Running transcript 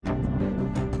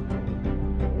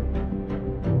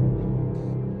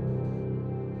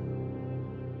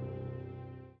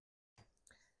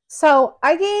So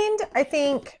I gained, I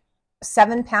think,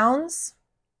 7 pounds.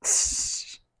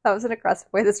 That was an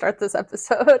aggressive way to start this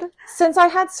episode. Since I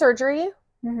had surgery,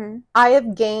 Mm-hmm. I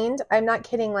have gained, I'm not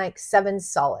kidding, like 7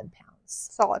 solid pounds.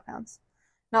 Solid pounds.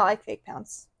 Not like fake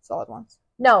pounds. Solid ones.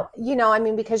 No, you know, I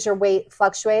mean, because your weight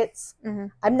fluctuates. Mm-hmm.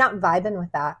 I'm not vibing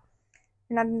with that.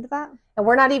 You're not into that? And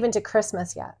we're not even to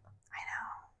Christmas yet. I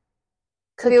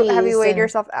know. Have you weighed and,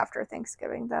 yourself after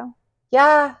Thanksgiving, though?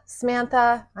 Yeah,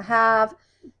 Samantha, I have.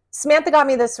 Samantha got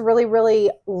me this really,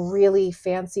 really, really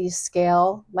fancy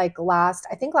scale, like last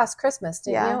Christmas,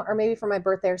 didn't you? Or maybe for my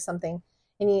birthday or something.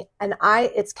 And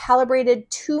it's calibrated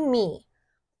to me.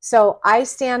 So I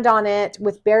stand on it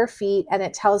with bare feet and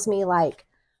it tells me like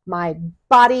my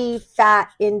body fat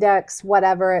index,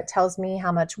 whatever. It tells me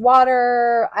how much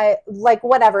water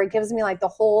whatever. It gives me like the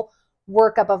whole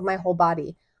workup of my whole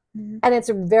body. Mm-hmm. And it's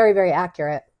very, very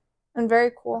accurate. And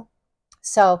very cool.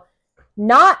 So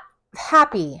not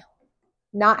happy.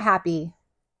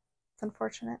 It's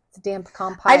unfortunate. It's a damn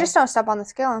pecan pie. I just don't step on the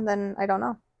scale and then I don't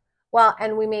know. Well,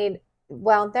 and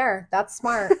that's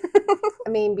smart.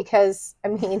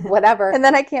 Whatever. And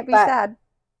then I can't be sad.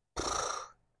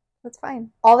 That's fine.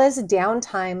 All this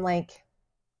downtime,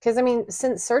 because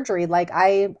since surgery,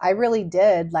 I really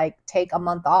did take a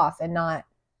month off and not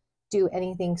do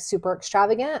anything super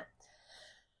extravagant.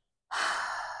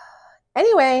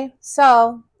 Anyway,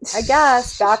 so I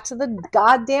guess back to the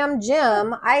goddamn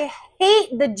gym. I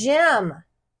hate the gym.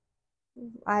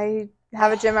 I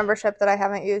have a gym membership that I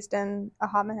haven't used in a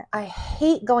hot minute. I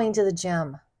hate going to the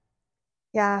gym.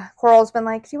 Yeah, Coral's been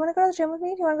like, do you want to go to the gym with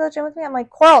me? I'm like,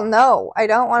 Coral, no. I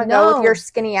don't want to go with your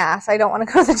skinny ass. I don't want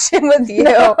to go to the gym with you.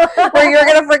 Where you're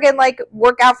going to freaking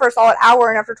work out for a solid hour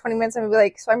and after 20 minutes I'm going to be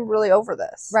like, so I'm really over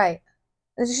this. Right.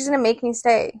 And she's going to make me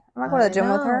stay. I'm not going to the gym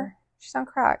with her. She's on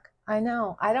crack. I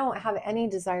know. I don't have any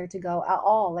desire to go at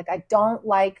all. I don't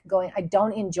like going. I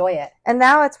don't enjoy it. And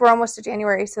now we're almost to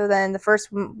January. So then the first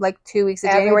 2 weeks of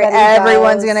January,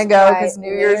 everyone's going to go because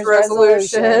New Year's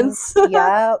resolutions.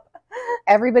 Yep.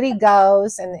 Everybody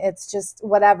goes and it's just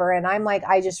whatever. And I'm like,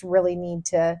 I just really need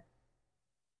to,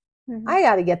 I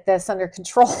got to get this under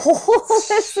control.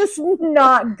 This is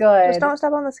not good. Just don't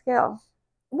step on the scale.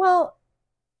 Well,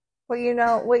 what you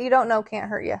don't know can't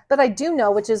hurt you. But I do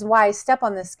know, which is why I step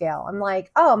on the scale. I'm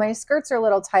like, oh, my skirts are a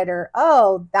little tighter.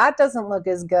 Oh, that doesn't look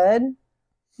as good.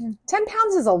 10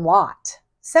 pounds is a lot.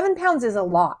 7 pounds is a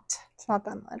lot. It's not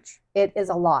that much. It is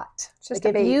a lot. It's just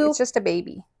a baby. It's just a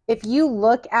baby. If you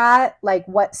look at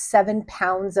what 7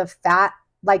 pounds of fat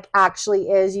actually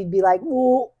is, you'd be like,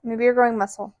 whoa. Maybe you're growing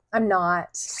muscle. I'm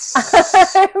not.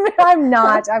 I'm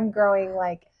not. I'm growing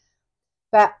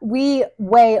but we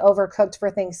way overcooked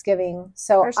for Thanksgiving.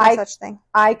 So there's no such thing.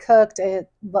 I cooked a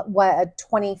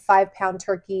 25-pound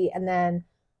turkey, and then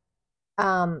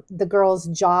the girls'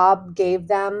 job gave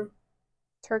them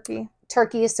turkey.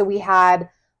 So we had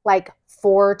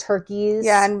 4 turkeys.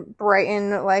 Yeah, and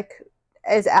Brighton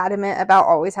is adamant about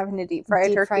always having to deep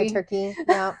fry turkey.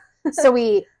 Yeah. So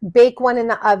we bake one in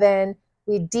the oven.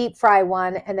 We deep fry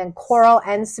one, and then Coral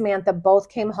and Samantha both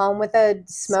came home with a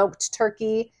smoked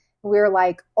turkey. We were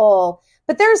like, oh,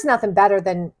 but there's nothing better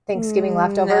than Thanksgiving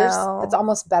leftovers. No. It's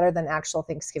almost better than actual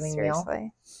Thanksgiving meal.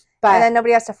 But and then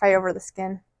nobody has to fight over the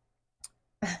skin.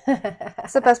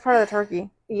 It's the best part of the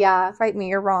turkey. Yeah. Fight me,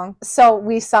 you're wrong. So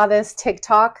we saw this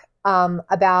TikTok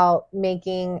about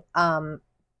making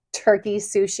turkey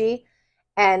sushi,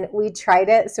 and we tried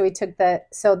it. So we took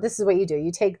so this is what you do.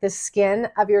 You take the skin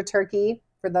of your turkey,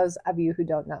 for those of you who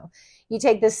don't know. You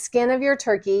take the skin of your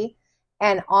turkey,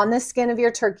 and on the skin of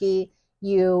your turkey,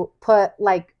 you put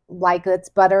like it's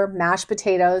butter, mashed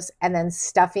potatoes, and then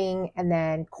stuffing, and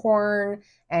then corn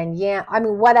and yam.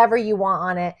 Whatever you want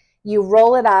on it. You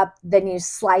roll it up, then you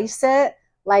slice it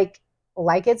like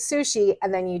it's sushi,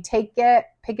 and then you pick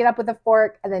it up with a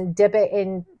fork, and then dip it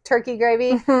in turkey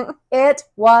gravy. It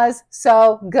was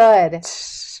so good.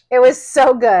 It was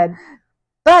so good.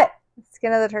 But the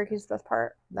skin of the turkey is the best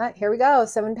part. But here we go.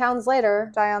 7 pounds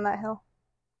later. Die on that hill.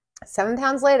 7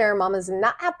 pounds later, Mama's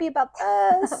not happy about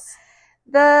this.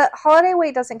 The holiday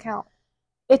weight doesn't count.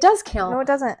 It does count. No, it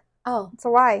doesn't. Oh. It's a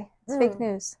lie. It's fake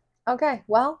news. Okay,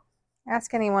 well.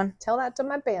 Ask anyone. Tell that to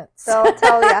my pants. They'll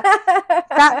tell ya.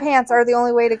 Fat pants are the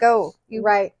only way to go.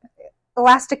 Right.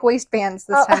 Elastic waistbands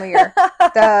this time of year.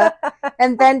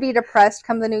 And then be depressed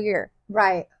come the new year.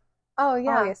 Right. Oh,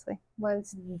 yeah. Obviously. When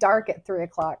it's dark at 3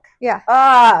 o'clock. Yeah.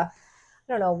 I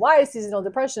don't know why seasonal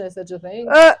depression is such a thing.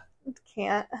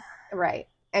 Can't. Right.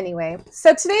 Anyway,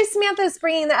 so today Samantha is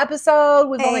bringing the episode.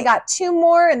 We've only got 2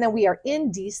 more, and then we are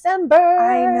in December.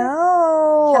 I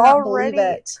know. Cannot already. Believe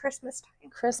it. Christmas time.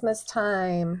 Christmas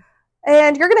time.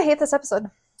 And you're going to hate this episode.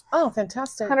 Oh,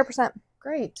 fantastic. 100%.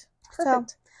 Great.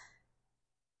 Perfect. So,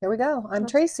 here we go. I'm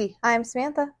Tracy. I'm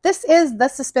Samantha. This is The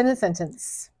Suspended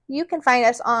Sentence. You can find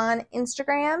us on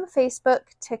Instagram, Facebook,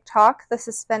 TikTok, The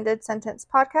Suspended Sentence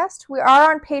Podcast. We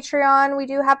are on Patreon. We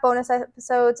do have bonus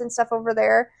episodes and stuff over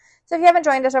there. So if you haven't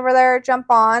joined us over there, jump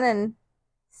on and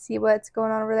see what's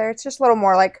going on over there. It's just a little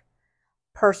more like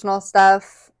personal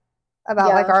stuff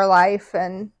about like our life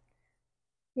and,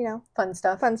 you know, fun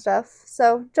stuff.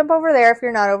 So jump over there if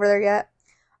you're not over there yet.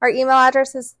 Our email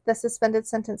address is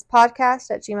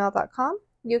thesuspendedsentencepodcast@gmail.com.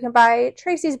 You can buy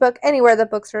Tracy's book anywhere the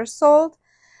books are sold.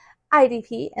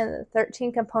 IDP and the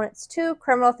 13 Components to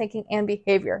Criminal Thinking and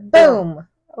Behavior. Boom.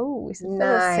 Oh, we said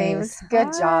nice.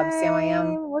 Good job,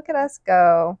 Sam. Look at us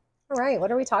go. All right.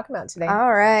 What are we talking about today?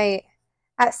 All right.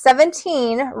 At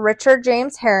 17, Richard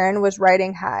James Herron was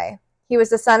riding high. He was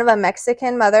the son of a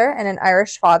Mexican mother and an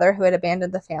Irish father who had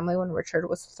abandoned the family when Richard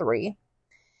was 3.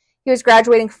 He was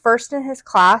graduating first in his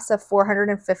class of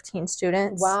 415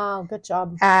 students. Wow, good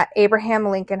job. At Abraham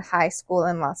Lincoln High School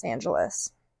in Los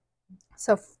Angeles.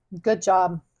 So good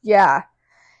job. Yeah.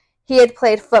 He had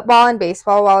played football and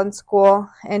baseball while in school,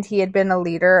 and he had been a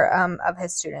leader of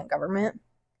his student government.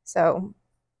 So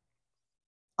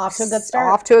off to a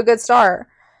good start.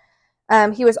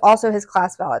 He was also his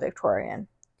class valedictorian.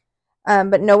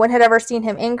 But no one had ever seen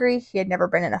him angry. He had never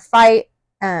been in a fight.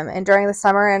 And during the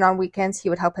summer and on weekends, he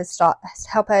would help his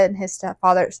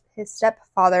stepfather's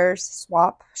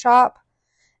swap shop.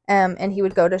 And he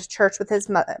would go to church with his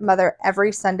mother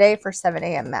every Sunday for 7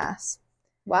 a.m. mass.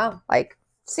 Wow. Like,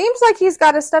 seems like he's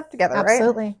got his stuff together, right?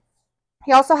 Absolutely.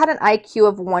 He also had an IQ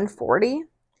of 140.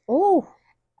 Ooh.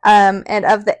 And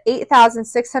of the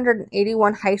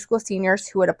 8,681 high school seniors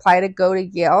who would apply to go to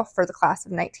Yale for the class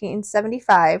of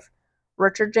 1975,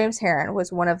 Richard James Herron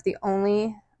was one of the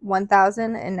only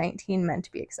 1,019 men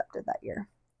to be accepted that year.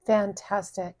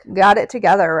 Fantastic. Got it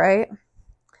together, right?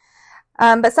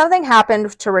 But something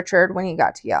happened to Richard when he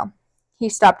got to Yale. He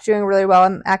stopped doing really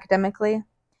well academically,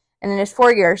 and in his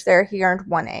 4 years there, he earned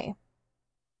 1A.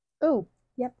 Ooh.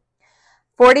 Yep.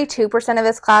 42% of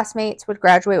his classmates would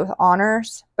graduate with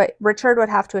honors, but Richard would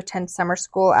have to attend summer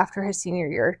school after his senior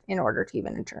year in order to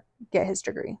even get his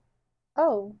degree.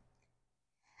 Oh.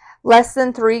 Less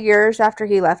than 3 years after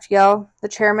he left Yale, the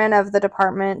chairman of the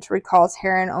department recalls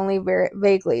Herron only very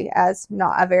vaguely as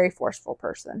not a very forceful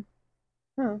person.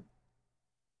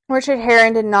 Richard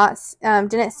Herron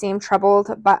didn't seem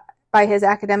troubled by his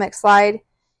academic slide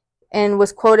and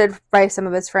was quoted by some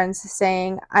of his friends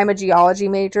saying, "I'm a geology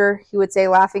major," he would say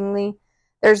laughingly.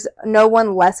 "There's no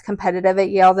one less competitive at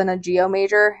Yale than a geo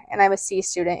major, and I'm a C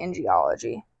student in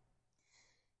geology."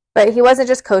 But he wasn't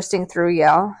just coasting through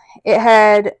Yale.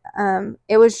 It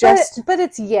was just... But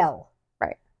it's Yale.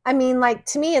 Right. I mean, like,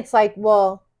 to me, it's like,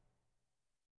 well,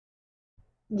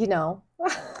 you know...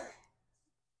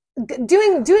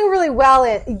 Doing really well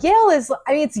at Yale is,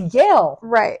 I mean, it's Yale.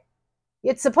 Right.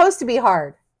 It's supposed to be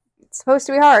hard.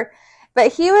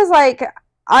 But he was like,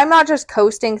 I'm not just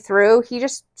coasting through. He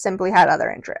just simply had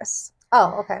other interests.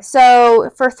 Oh, okay. So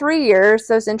for 3 years,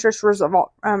 those interests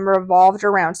revolved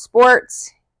around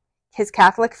sports, his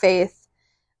Catholic faith,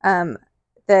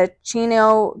 the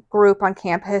Chino group on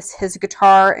campus, his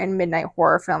guitar, and midnight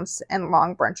horror films, and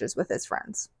long brunches with his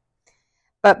friends.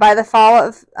 But by the fall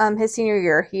of his senior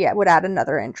year, he would add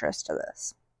another interest to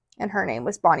this. And her name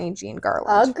was Bonnie Jean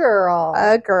Garland. A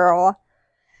girl.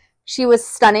 She was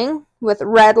stunning with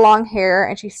red long hair,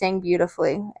 and she sang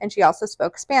beautifully. And she also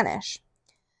spoke Spanish.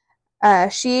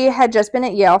 She had just been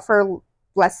at Yale for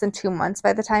less than 2 months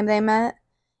by the time they met.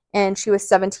 And she was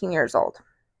 17 years old.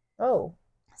 Oh.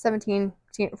 17,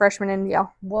 freshman in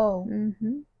Yale. Whoa.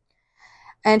 Mm-hmm.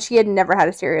 And she had never had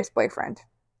a serious boyfriend.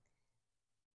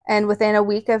 And within a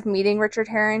week of meeting Richard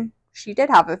Herron, she did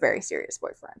have a very serious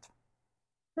boyfriend.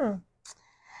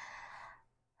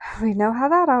 We know how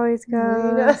that always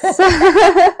goes.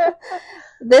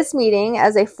 This meeting,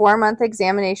 as a 4-month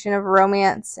examination of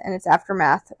romance and its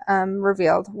aftermath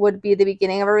revealed, would be the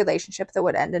beginning of a relationship that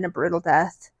would end in a brutal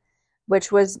death,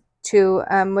 which was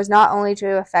not only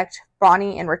to affect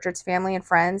Bonnie and Richard's family and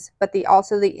friends, but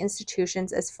also the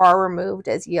institutions as far removed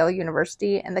as Yale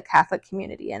University and the Catholic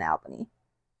community in Albany.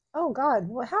 Oh, God.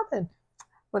 What happened?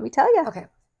 Let me tell you. Okay.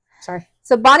 Sorry.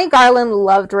 So Bonnie Garland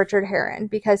loved Richard Herron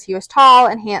because he was tall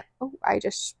and handsome. Oh, I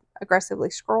just aggressively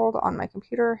scrolled on my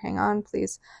computer. Hang on,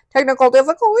 please. Technical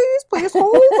difficulties. Please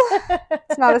hold.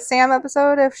 It's not a Sam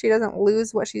episode if she doesn't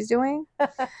lose what she's doing.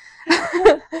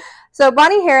 So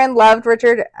Bonnie Garland loved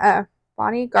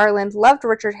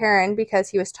Richard Herron because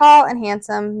he was tall and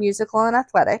handsome, musical and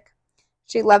athletic.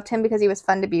 She loved him because he was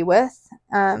fun to be with.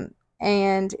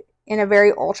 And in a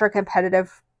very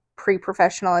ultra-competitive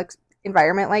pre-professional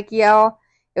environment like Yale,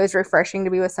 it was refreshing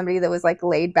to be with somebody that was like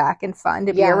laid back and fun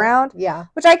to be around. Yeah.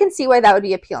 Which I can see why that would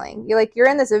be appealing. You're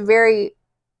in this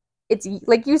it's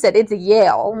like you said, it's a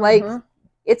Yale. Mm-hmm. Like,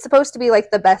 it's supposed to be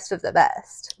like the best of the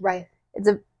best. Right. It's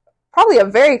probably a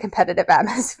very competitive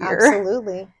atmosphere.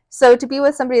 Absolutely. So to be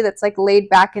with somebody that's like laid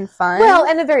back and fun. Well,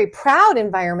 and a very proud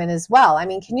environment as well. I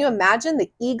mean, can you imagine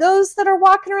the egos that are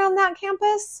walking around that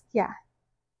campus? Yeah.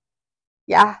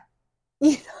 Yeah.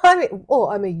 You know, I mean,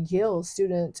 I'm a Yale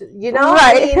student. You know,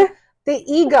 right. I mean, the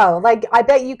ego. Like, I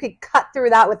bet you could cut through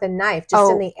that with a knife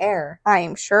just in the air. I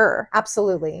am sure.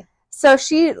 Absolutely. So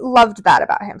she loved that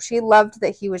about him. She loved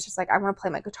that he was just like, I want to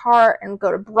play my guitar and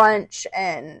go to brunch,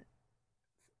 and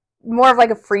more of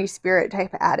like a free spirit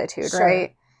type of attitude,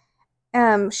 right?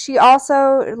 She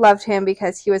also loved him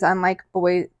because he was unlike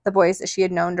the boys that she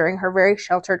had known during her very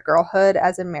sheltered girlhood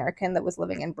as an American that was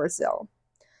living in Brazil.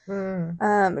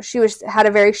 She had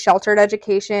a very sheltered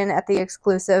education at the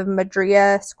exclusive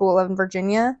Madria School in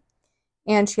Virginia,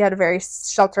 and she had a very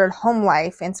sheltered home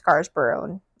life in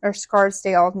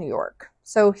Scarsdale, New York.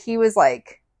 So he was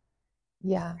like,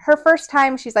 her first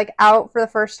time, she's like out for the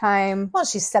first time. Well,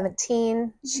 she's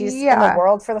 17. She's in the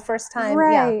world for the first time.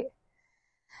 Right. Yeah.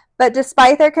 But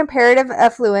despite their comparative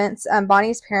affluence,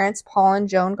 Bonnie's parents, Paul and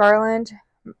Joan Garland,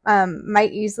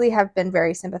 might easily have been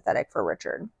very sympathetic for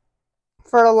Richard.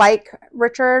 For like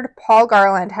Richard, Paul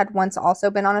Garland had once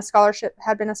also been a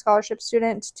scholarship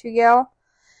student to Yale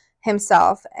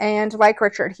himself. And like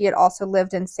Richard, he had also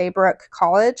lived in Saybrook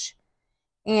College.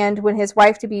 And when his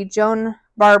wife-to-be, Joan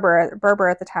Barber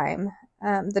at the time,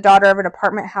 the daughter of an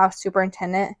apartment house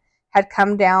superintendent, had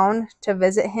come down to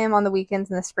visit him on the weekends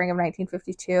in the spring of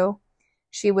 1952.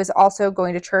 She was also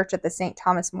going to church at the St.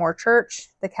 Thomas More Church,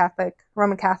 the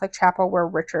Roman Catholic chapel where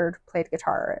Richard played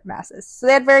guitar at masses. So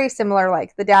they had very similar,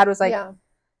 like, the dad was like... Yeah.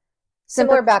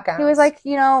 Similar backgrounds. He was like,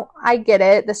 I get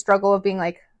it, the struggle of being,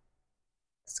 like,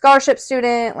 scholarship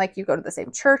student, like, you go to the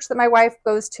same church that my wife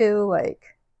goes to, like...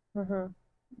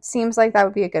 Seems like that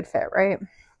would be a good fit, right?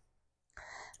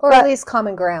 Or at least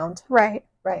common ground. Right.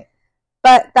 Right.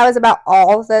 But that was about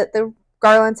all that the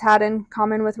Garlands had in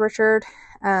common with Richard.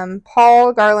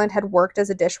 Paul Garland had worked as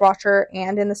a dishwasher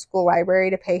and in the school library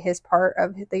to pay his part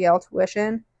of the Yale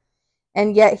tuition,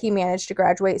 and yet he managed to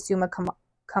graduate summa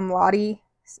cum laude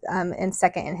and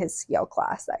second in his Yale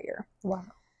class that year. Wow.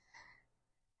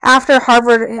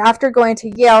 After going to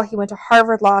Yale, he went to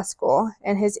Harvard Law School,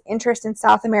 and his interest in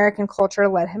South American culture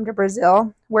led him to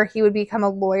Brazil, where he would become a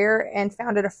lawyer and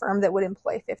founded a firm that would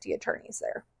employ 50 attorneys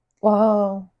there.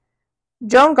 Whoa.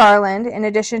 Joan Garland, in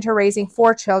addition to raising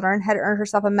 4 children, had earned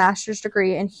herself a master's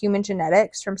degree in human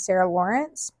genetics from Sarah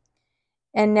Lawrence.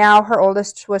 And now her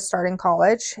oldest was starting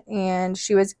college, and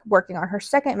she was working on her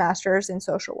second master's in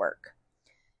social work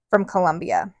from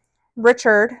Columbia.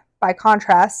 Richard, by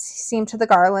contrast, seemed to the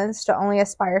Garlands to only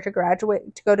aspire to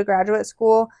go to graduate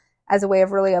school as a way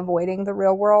of really avoiding the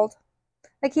real world.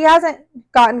 Like, he hasn't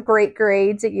gotten great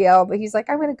grades at Yale, but he's like,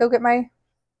 I'm going to go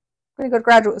to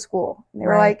graduate school. And they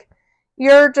were like,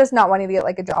 you're just not wanting to get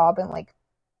like a job and like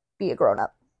be a grown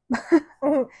up.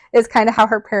 Is kind of how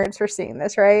her parents were seeing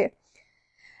this, right?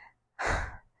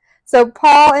 So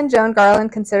Paul and Joan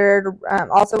Garland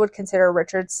also would consider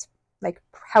Richard's, like,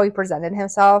 how he presented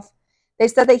himself. They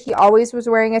said that he always was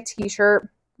wearing a t-shirt,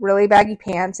 really baggy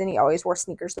pants, and he always wore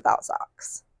sneakers without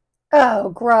socks. Oh,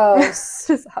 gross.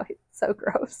 Just how he's so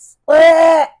gross.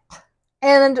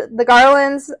 And the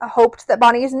Garlands hoped that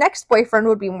Bonnie's next boyfriend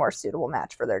would be a more suitable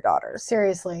match for their daughter.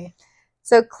 Seriously.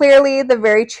 So clearly, the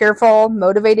very cheerful,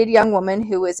 motivated young woman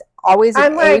who was always...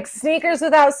 I'm like, sneakers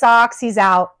without socks, he's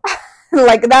out.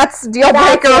 Like, that's deal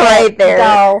breaker right there.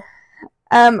 No.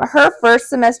 Her first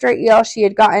semester at Yale, she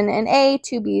had gotten an A,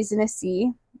 2 Bs, and a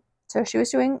C. So she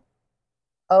was doing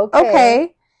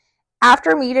okay.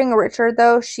 After meeting Richard,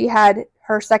 though, she had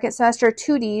her second semester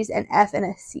 2 Ds, an F, and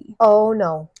a C. Oh,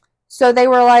 no. So they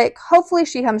were like, hopefully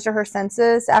she comes to her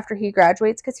senses after he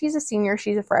graduates, because he's a senior,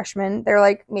 she's a freshman. They're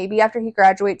like, maybe after he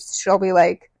graduates, she'll be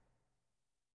like,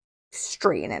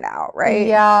 straighten it out, right?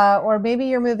 Yeah, or maybe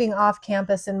you're moving off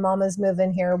campus and mama's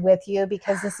moving here with you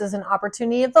because this is an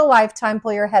opportunity of the lifetime.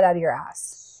 Pull your head out of your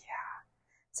ass. Yeah.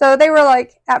 So they were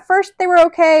like, at first they were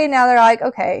okay, now they're like,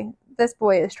 okay, this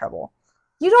boy is trouble.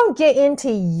 You don't get into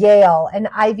Yale, an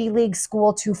Ivy League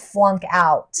school, to flunk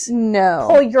out. No.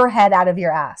 Pull your head out of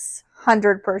your ass.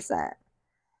 100%.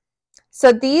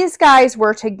 So these guys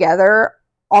were together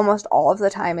almost all of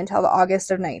the time until the August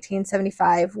of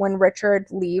 1975, when Richard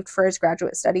left for his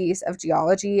graduate studies of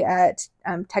geology at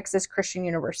Texas Christian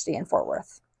University in Fort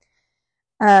Worth.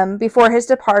 Before his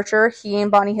departure, he and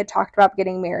Bonnie had talked about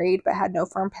getting married, but had no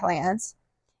firm plans.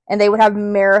 And they would have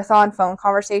marathon phone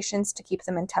conversations to keep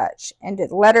them in touch, and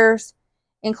did letters,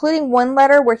 including one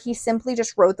letter where he simply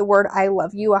just wrote the word "I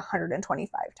love you"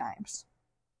 125 times.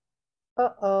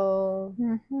 Uh-oh.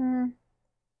 Mm-hmm.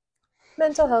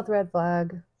 Mental health red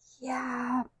flag.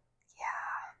 Yeah.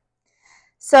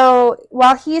 So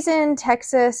while he's in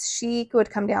Texas, she would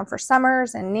come down for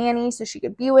summers and nanny so she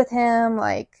could be with him.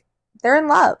 Like, they're in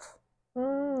love.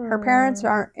 Her parents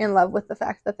aren't in love with the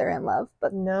fact that they're in love,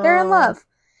 but they're in love.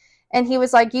 And he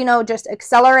was like, just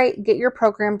accelerate, get your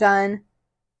program done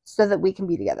so that we can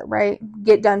be together, right?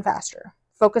 Get done faster.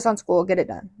 Focus on school, get it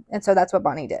done. And so that's what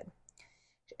Bonnie did.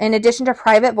 In addition to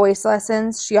private voice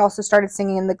lessons, she also started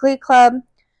singing in the Glee Club.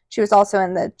 She was also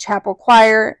in the chapel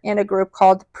choir and a group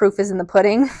called Proof is in the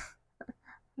Pudding,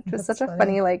 which was such a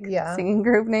funny singing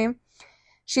group name.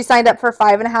 She signed up for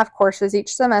 5.5 courses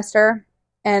each semester,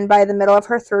 and by the middle of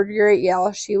her 3rd year at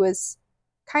Yale, she was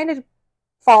kind of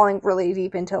falling really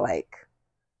deep into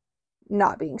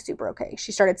not being super okay.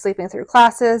 She started sleeping through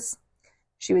classes.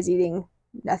 She was eating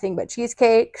nothing but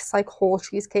cheesecakes, whole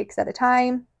cheesecakes at a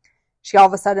time. She all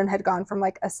of a sudden had gone from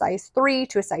a size 3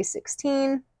 to a size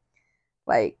 16.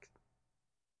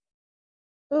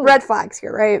 Red flags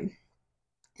here, right?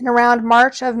 And around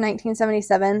March of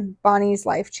 1977, Bonnie's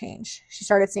life changed. She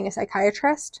started seeing a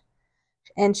psychiatrist,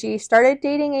 and she started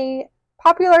dating a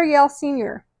popular Yale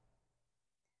senior.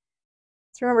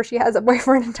 So remember, she has a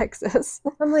boyfriend in Texas.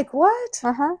 I'm like, what?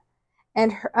 Uh-huh.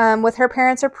 And with her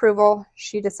parents' approval,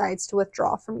 she decides to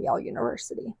withdraw from Yale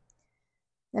University.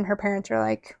 And her parents are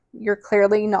like, you're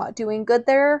clearly not doing good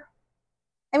there.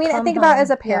 I mean, I think about as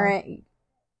a parent,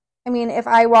 if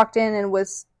I walked in and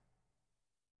was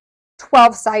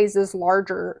 12 sizes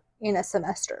larger in a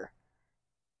semester,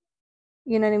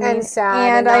 you know what I mean? And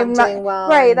sad and I'm not doing well.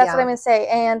 Right, that's what I'm going to say.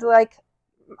 And,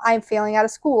 I'm failing out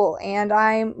of school. And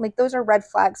I'm, those are red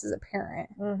flags as a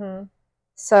parent. Mm-hmm.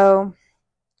 So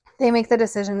they make the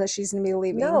decision that she's going to be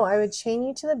leaving. No, I would chain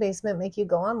you to the basement, make you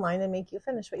go online, and make you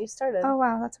finish what you started. Oh,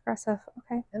 wow, that's aggressive.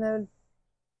 Okay. And I would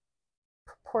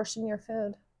portion your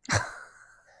food.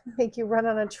 Make you run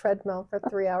on a treadmill for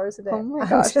 3 hours a day. Oh my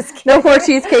gosh. No more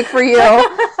cheesecake for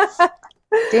you.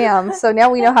 Damn. So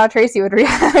now we know how Tracy would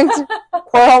react.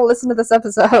 Coral, listen to this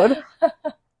episode.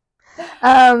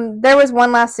 There was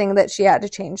one last thing that she had to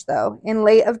change, though. In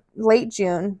late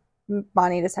June,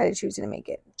 Bonnie decided she was going to make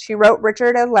it. She wrote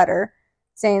Richard a letter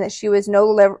saying that she was no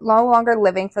longer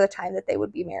living for the time that they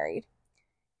would be married.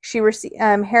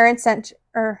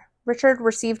 Richard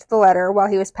received the letter while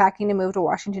he was packing to move to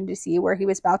Washington, D.C., where he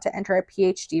was about to enter a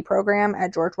PhD program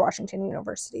at George Washington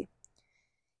University.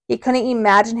 He couldn't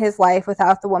imagine his life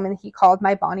without the woman he called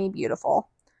My Bonnie Beautiful,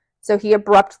 so he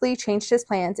abruptly changed his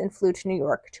plans and flew to New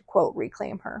York to, quote,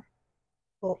 reclaim her.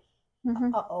 Oh.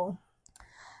 Mm-hmm. Uh-oh.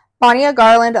 Bonnie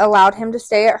Garland allowed him to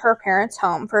stay at her parents'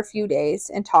 home for a few days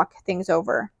and talk things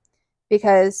over,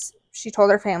 because she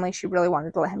told her family she really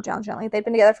wanted to let him down gently. They'd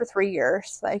been together for 3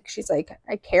 years. She's like,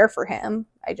 I care for him.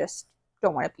 I just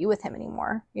don't want to be with him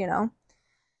anymore, And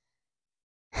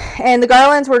the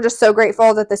Garlands were just so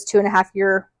grateful that this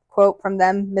 2.5-year, quote from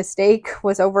them, mistake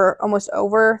was almost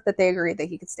over, that they agreed that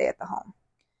he could stay at the home.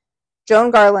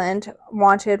 Joan Garland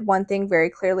wanted one thing very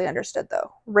clearly understood,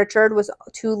 though. Richard was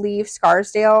to leave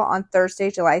Scarsdale on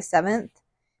Thursday, July 7th,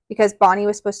 because Bonnie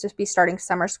was supposed to be starting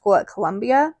summer school at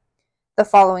Columbia the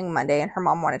following Monday, and her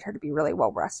mom wanted her to be really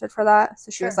well rested for that.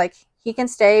 So she was like, he can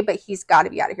stay, but he's got to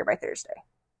be out of here by Thursday.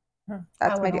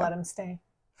 That's my deal. Let him stay.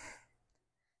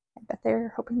 I bet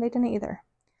they're hoping they didn't either.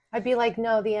 I'd be like,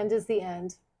 no, the end is the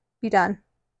end. Be done.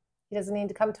 He doesn't need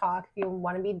to come talk. If you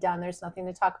want to be done, there's nothing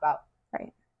to talk about.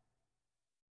 Right.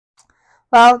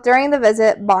 Well, during the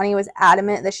visit, Bonnie was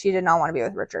adamant that she did not want to be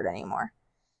with Richard anymore.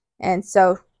 And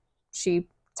so she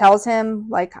tells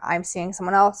him, I'm seeing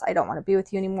someone else. I don't want to be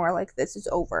with you anymore. This is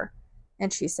over.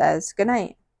 And she says, good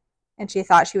night. And she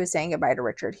thought she was saying goodbye to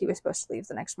Richard. He was supposed to leave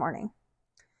the next morning.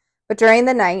 But during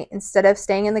the night, instead of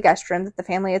staying in the guest room that the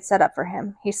family had set up for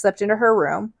him, he slipped into her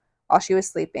room while she was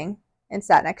sleeping and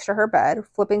sat next to her bed,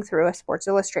 flipping through a Sports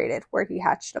Illustrated where he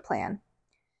hatched a plan.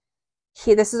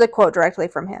 This is a quote directly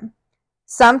from him.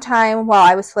 Sometime while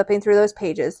I was flipping through those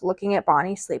pages, looking at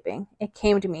Bonnie sleeping, it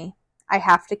came to me. I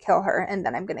have to kill her, and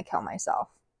then I'm going to kill myself.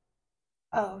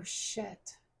 Oh,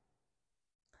 shit.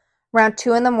 Around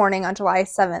 2 a.m. on July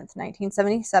 7th,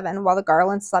 1977, while the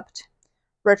Garlands slept,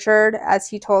 Richard, as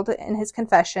he told in his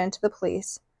confession to the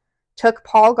police, took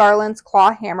Paul Garland's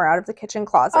claw hammer out of the kitchen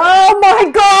closet. Oh,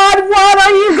 my God! What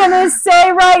are you going to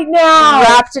say right now?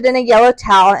 Wrapped it in a yellow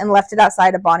towel and left it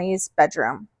outside of Bonnie's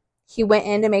bedroom. He went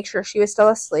in to make sure she was still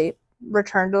asleep,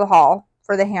 returned to the hall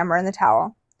for the hammer and the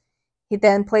towel. He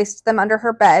then placed them under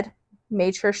her bed,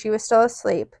 made sure she was still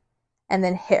asleep, and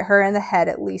then hit her in the head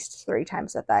at least 3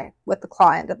 times with the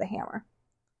claw end of the hammer.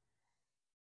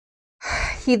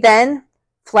 He then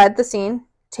fled the scene,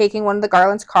 taking one of the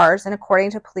Garland's cars, and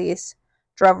according to police,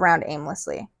 drove around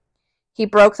aimlessly. He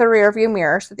broke the rearview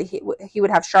mirror so that he would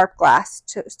have sharp glass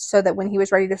so that when he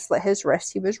was ready to slit his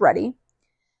wrist, he was ready.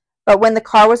 But when the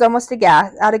car was almost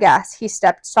out of gas, he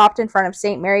stopped in front of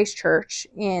St. Mary's Church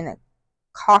in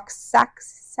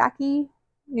Coxsackie,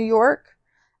 New York,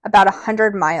 about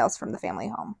 100 miles from the family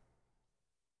home.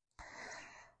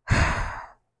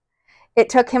 It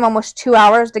took him almost 2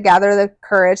 hours to gather the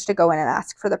courage to go in and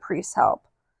ask for the priest's help.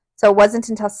 So it wasn't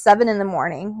until 7 in the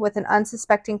morning, with an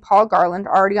unsuspecting Paul Garland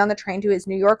already on the train to his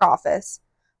New York office,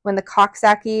 when the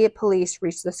Coxsackie police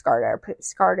reached the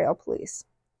Scardale police.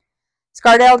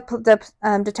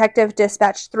 Scardale detective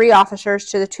dispatched 3 officers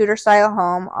to the Tudor-style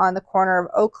home on the corner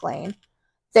of Oak Lane.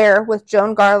 There, with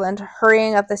Joan Garland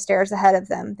hurrying up the stairs ahead of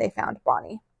them, they found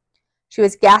Bonnie. She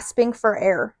was gasping for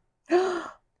air.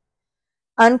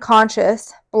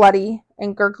 Unconscious, bloody,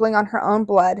 and gurgling on her own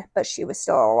blood, but she was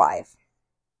still alive.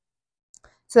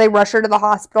 So they rushed her to the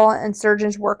hospital, and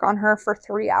surgeons worked on her for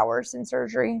 3 hours in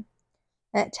surgery.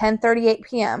 And at 10:38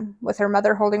 p.m., with her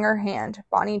mother holding her hand,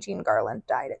 Bonnie Jean Garland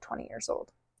died at 20 years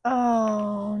old.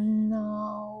 Oh,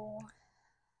 no.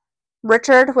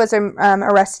 Richard was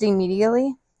arrested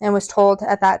immediately and was told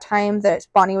at that time that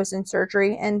Bonnie was in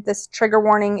surgery. And this trigger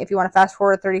warning, if you want to fast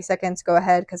forward 30 seconds, go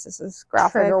ahead, because this is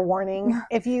graphic. Trigger warning.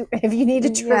 If you need a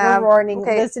trigger warning,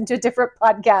 listen to a different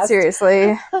podcast.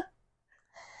 Seriously.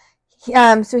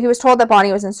 So he was told that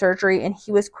Bonnie was in surgery, and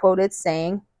he was quoted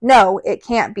saying, "No, it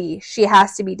can't be. She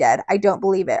has to be dead. I don't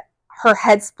believe it. Her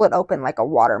head split open like a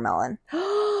watermelon."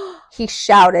 He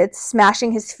shouted,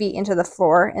 smashing his feet into the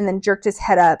floor, and then jerked his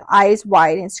head up, eyes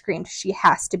wide, and screamed, "She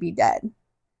has to be dead."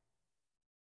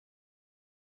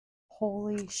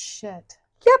 Holy shit.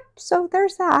 Yep, so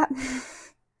there's that.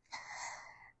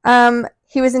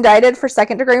 He was indicted for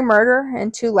second-degree murder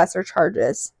and 2 lesser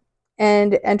charges,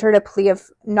 and entered a plea of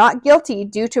not guilty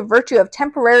due to virtue of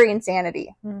temporary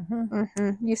insanity.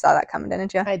 You saw that coming,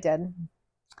 didn't you? I did.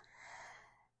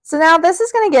 So now this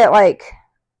is going to get, like,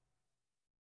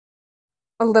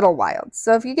 a little wild.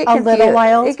 So if you get confused, little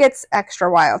wild? It gets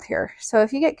extra wild here. So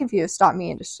if you get confused, stop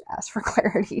me and just ask for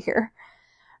clarity here.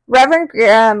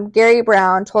 Reverend Gary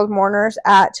Brown told mourners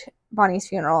at Bonnie's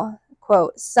funeral,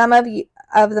 quote, "Some of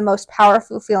the most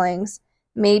powerful feelings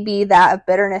may be that of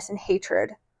bitterness and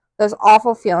hatred. Those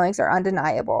awful feelings are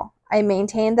undeniable. I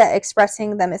maintain that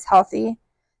expressing them is healthy.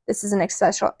 This is an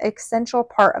essential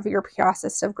part of your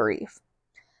process of grief.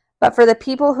 But for the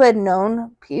people who had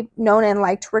known and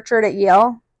liked Richard at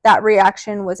Yale, that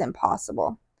reaction was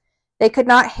impossible. They could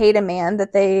not hate a man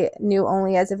that they knew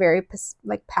only as a very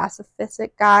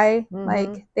pacifistic guy.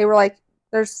 Like, they were like,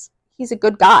 he's a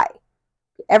good guy.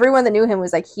 Everyone that knew him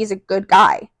was like, he's a good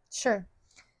guy." Sure.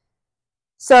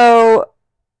 So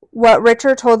what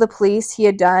Richard told the police he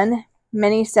had done,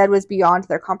 many said was beyond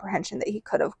their comprehension that he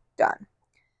could have done.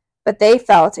 But they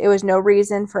felt it was no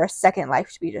reason for a second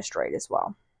life to be destroyed as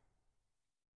well.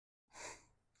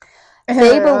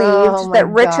 They believed that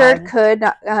Richard could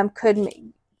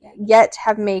yet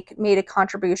have made a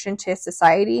contribution to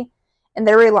society, and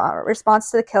their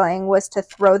response to the killing was to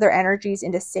throw their energies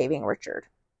into saving Richard.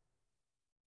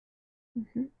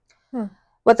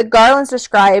 What the Garlands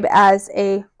describe as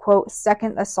a, quote,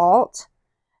 second assault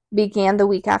began the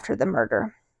week after the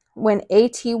murder, when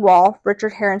A.T. Wall,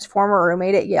 Richard Herron's former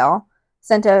roommate at Yale,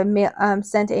 sent a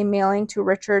mailing to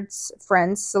Richard's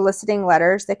friends soliciting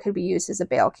letters that could be used as a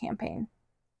bail campaign.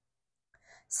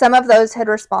 Some of those had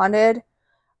responded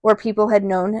were people who had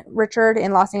known Richard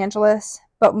in Los Angeles,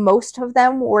 but most of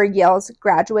them were Yale's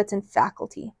graduates and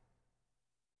faculty.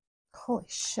 Holy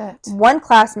shit. One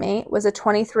classmate was a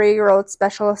 23-year-old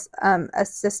special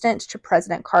assistant to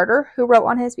President Carter who wrote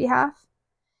on his behalf.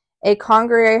 A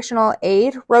congregational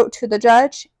aide wrote to the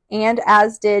judge, and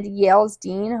as did Yale's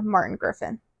dean, Martin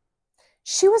Griffin.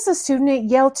 She was a student at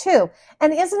Yale, too.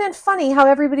 And isn't it funny how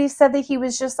everybody said that he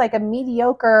was just like a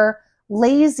mediocre,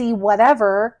 lazy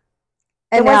whatever,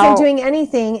 and wasn't doing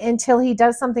anything until he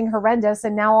does something horrendous,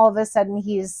 and now all of a sudden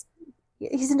he's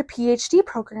in a PhD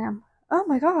program. Oh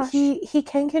my gosh. He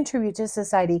can contribute to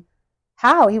society.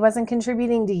 How? He wasn't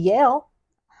contributing to Yale.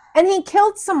 And he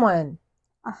killed someone.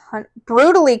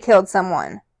 Brutally killed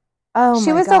someone. Oh my God.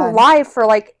 She was alive for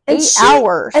like 8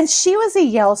 hours. And she was a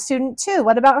Yale student too.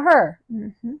 What about her?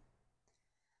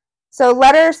 So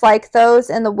letters like those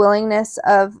and the willingness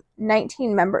of the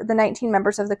 19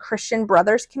 members of the Christian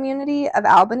Brothers community of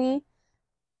Albany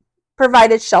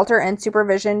provided shelter and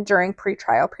supervision during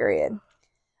pre-trial period.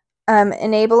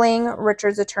 enabling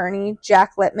Richard's attorney,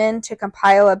 Jack Littman, to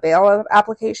compile a bail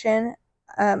application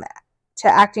to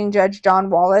acting judge John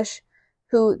Wallish,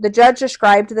 who the judge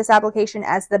described this application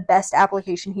as the best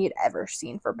application he had ever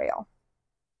seen for bail.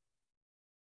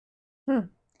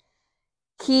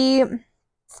 He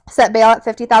set bail at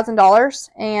 $50,000,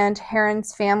 and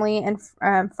Herron's family and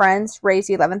friends raised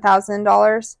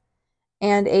 $11,000,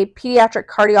 and a pediatric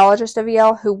cardiologist of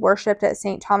Yale who worshipped at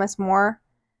St. Thomas More,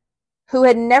 who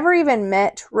had never even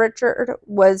met Richard,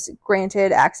 was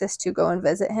granted access to go and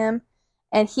visit him.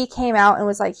 And he came out and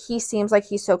was like, he seems like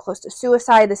he's so close to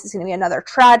suicide. This is going to be another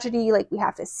tragedy. Like, we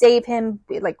have to save him.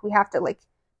 Like, we have to, like,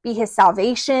 be his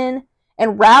salvation.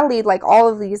 And rallied, like, all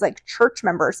of these, like, church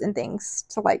members and things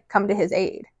to, like, come to his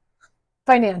aid.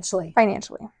 Financially.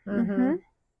 Mm-hmm.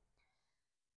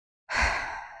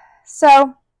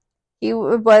 So, he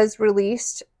was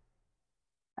released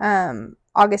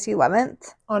August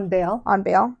 11th. On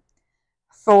bail.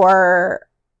 For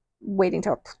waiting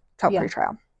till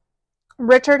pretrial.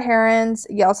 Richard Herron's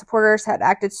Yale supporters had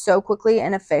acted so quickly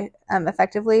and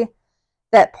effectively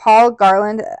that Paul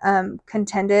Garland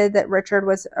contended that Richard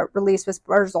was released was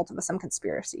a result of some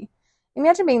conspiracy.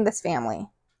 Imagine being this family.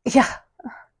 Yeah.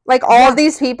 Like, all of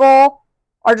these people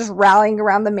are just rallying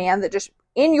around the man that just,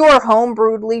 in your home,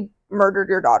 brutally murdered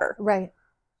your daughter. Right.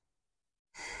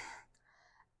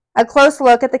 A close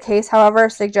look at the case, however,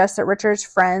 suggests that Richard's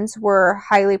friends were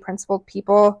highly principled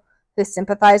people who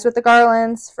sympathized with the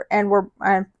Garlands and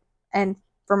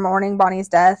for mourning Bonnie's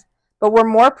death, but were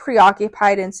more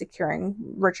preoccupied in securing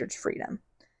Richard's freedom.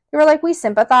 They were like, we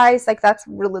sympathize, like, that's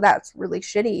really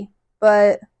shitty,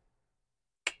 but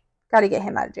gotta get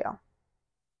him out of jail.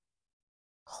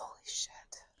 Holy shit.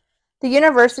 The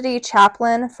university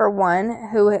chaplain, for one,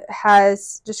 who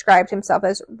has described himself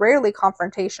as rarely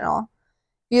confrontational,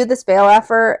 viewed this bail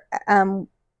effort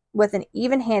with an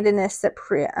even-handedness that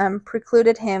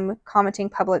precluded him commenting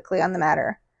publicly on the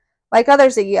matter. Like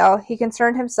others at Yale, he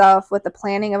concerned himself with the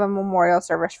planning of a memorial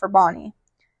service for Bonnie.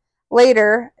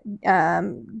 Later,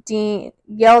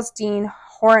 Yale's Dean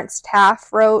Horrence Taft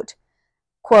wrote,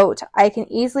 quote, I can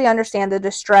easily understand the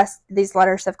distress these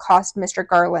letters have caused Mr.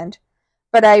 Garland,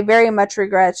 but I very much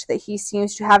regret that he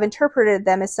seems to have interpreted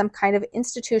them as some kind of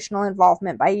institutional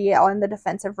involvement by Yale in the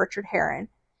defense of Richard Herron.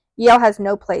 Yale has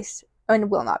no place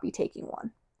and will not be taking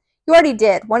one. You already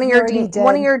did. One of your deans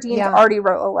already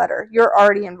wrote a letter. You're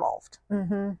already involved.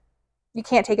 Mm-hmm. You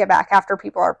can't take it back after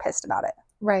people are pissed about it.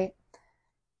 Right.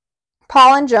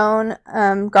 Paul and Joan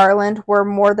Garland were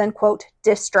more than, quote,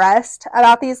 distressed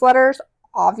about these letters.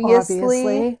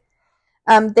 Obviously.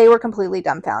 They were completely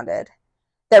dumbfounded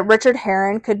that Richard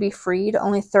Herron could be freed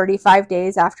only 35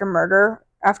 days after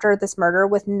this murder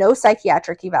with no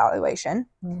psychiatric evaluation.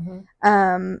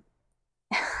 Mm-hmm.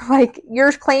 Like,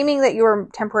 you're claiming that you were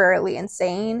temporarily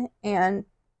insane and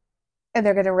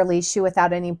they're going to release you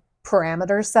without any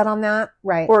parameters set on that.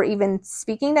 Right. Or even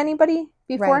speaking to anybody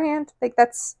beforehand. Right. Like,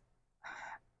 that's,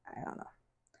 I don't know.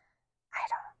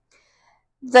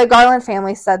 The Garland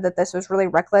family said that this was really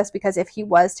reckless because if he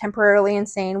was temporarily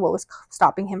insane, what was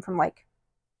stopping him from, like,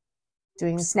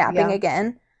 snapping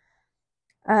again?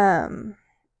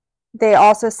 They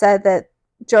also said that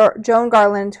Joan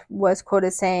Garland was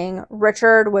quoted saying,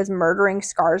 Richard was murdering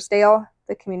Scarsdale,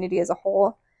 the community as a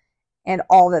whole, and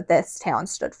all that this town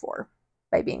stood for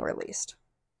by being released.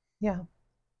 Yeah.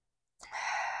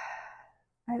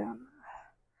 I don't know.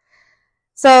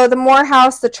 So the Moore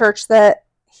House, the church that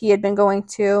he had been going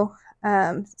to,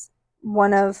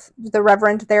 one of the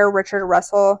Reverend there, Richard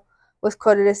Russell, was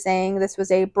quoted as saying this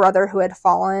was a brother who had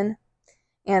fallen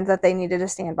and that they needed to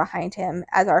stand behind him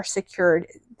as our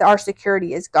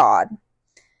security is God.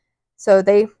 So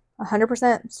they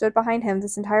 100% stood behind him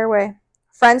this entire way.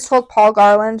 Friends told Paul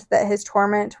Garland that his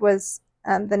torment was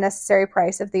the necessary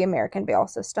price of the American bail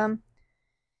system.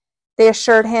 They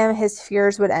assured him his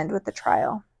fears would end with the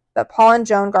trial. But Paul and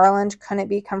Joan Garland couldn't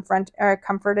be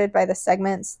comforted by the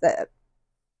segments that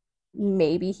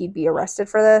maybe he'd be arrested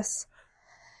for this.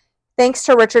 Thanks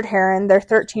to Richard Herron, their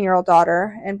 13-year-old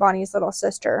daughter and Bonnie's little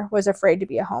sister was afraid to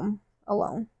be at home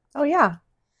alone. Oh, yeah.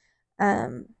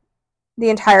 The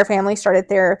entire family started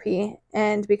therapy,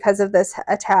 and because of this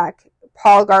attack,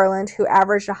 Paul Garland, who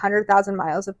averaged 100,000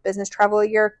 miles of business travel a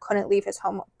year, couldn't leave his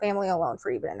home family alone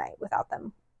for even a night without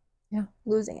them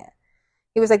losing it.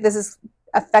 He was like, this has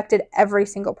affected every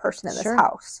single person in this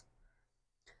house.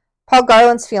 Paul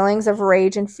Garland's feelings of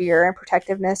rage and fear and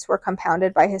protectiveness were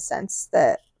compounded by his sense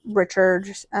that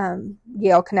Richard's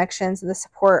Yale connections and the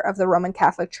support of the Roman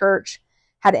Catholic Church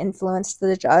had influenced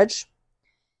the judge.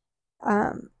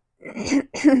 And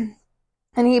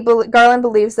Garland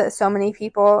believes that so many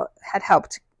people had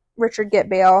helped Richard get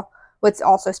bail would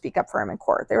also speak up for him in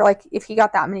court. They were like, if he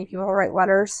got that many people to write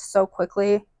letters so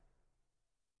quickly,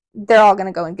 they're all going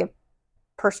to go and give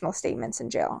personal statements in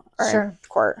jail or in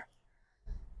court.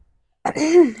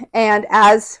 And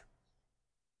as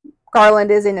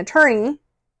Garland is an attorney,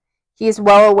 he's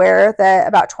well aware that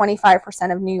about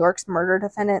 25% of New York's murder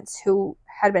defendants who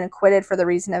had been acquitted for the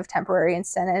reason of temporary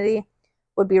insanity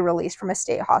would be released from a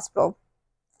state hospital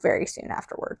very soon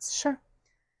afterwards. Sure.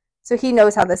 So he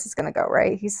knows how this is going to go,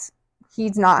 right? He's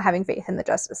not having faith in the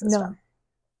justice system. No.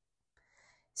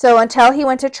 So until he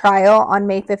went to trial on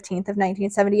May 15th of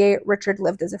 1978, Richard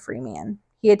lived as a free man.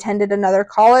 He attended another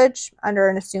college under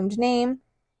an assumed name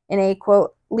in a,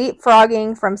 quote,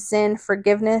 leapfrogging from sin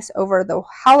forgiveness over the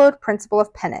hallowed principle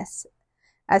of penance,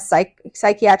 as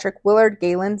psychiatric Willard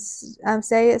Galen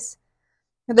says.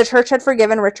 The church had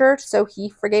forgiven Richard, so he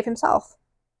forgave himself.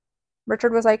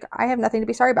 Richard was like, I have nothing to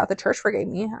be sorry about. The church forgave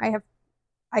me.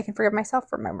 I can forgive myself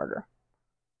for my murder.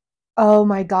 Oh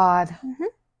my God. Mm-hmm.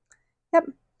 Yep.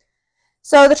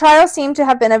 So the trial seemed to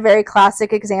have been a very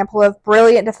classic example of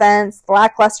brilliant defense,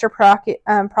 lackluster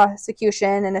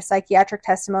prosecution, and a psychiatric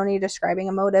testimony describing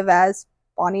a motive as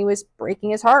Bonnie was breaking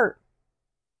his heart.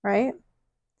 Right?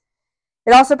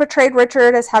 It also portrayed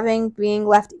Richard as being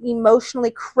left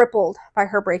emotionally crippled by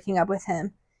her breaking up with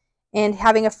him. And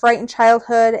having a frightened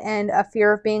childhood and a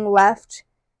fear of being left,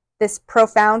 this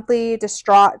profoundly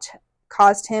distraught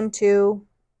caused him to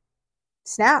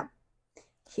snap.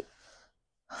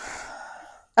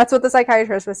 That's what the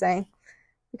psychiatrist was saying.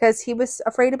 Because he was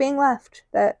afraid of being left.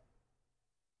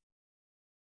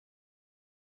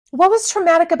 What was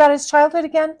traumatic about his childhood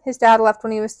again? His dad left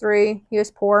when he was 3. He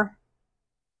was poor.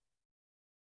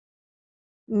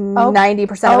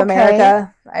 90% of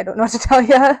America. I don't know what to tell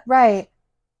you. Right.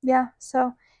 Yeah,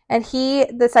 so, and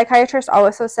the psychiatrist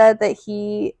also said that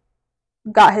he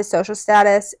got his social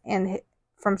status and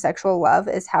from sexual love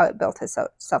is how it built his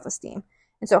self-esteem.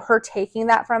 And so her taking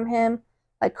that from him,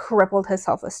 like, crippled his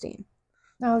self-esteem.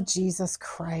 Oh, Jesus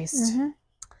Christ. Mm-hmm.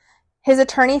 His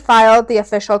attorney filed the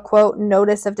official, quote,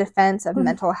 notice of defense of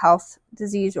mental health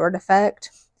disease or defect.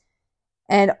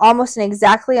 And almost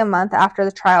exactly a month after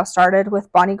the trial started,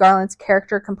 with Bonnie Garland's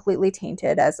character completely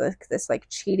tainted as this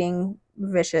cheating,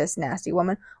 vicious, nasty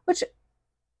woman, which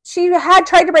she had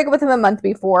tried to break up with him a month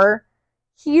before.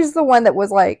 He's the one that was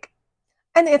like...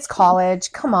 And it's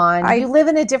college. Come on. You live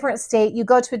in a different state. You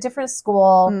go to a different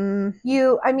school.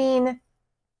 You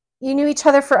knew each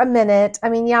other for a minute. I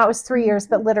mean, yeah, it was 3 years,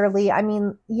 but literally, I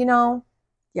mean, yeah,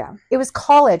 it was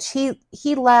college.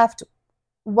 He left...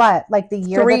 What, like the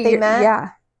year that they met? Yeah.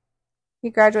 He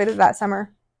graduated that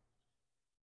summer.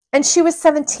 And she was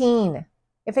 17.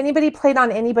 If anybody played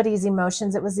on anybody's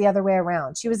emotions, it was the other way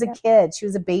around. She was a kid. She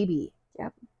was a baby.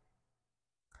 Yep.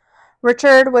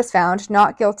 Richard was found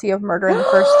not guilty of murder in the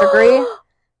first degree,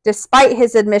 despite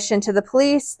his admission to the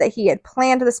police that he had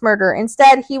planned this murder.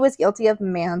 Instead, he was guilty of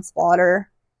manslaughter.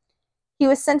 He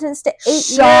was sentenced to 8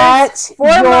 years, 4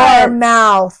 months.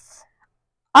 Mouth.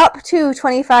 Up to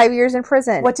 25 years in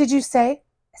prison. What did you say?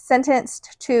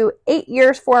 Sentenced to 8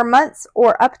 years, 4 months,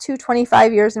 or up to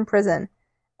 25 years in prison.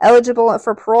 Eligible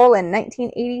for parole in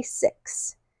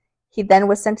 1986. He then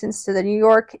was sentenced to the New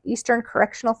York Eastern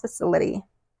Correctional Facility.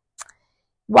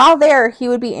 While there, he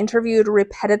would be interviewed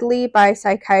repeatedly by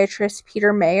psychiatrists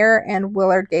Peter Mayer and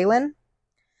Willard Galen,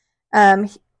 and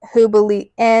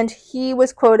he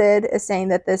was quoted as saying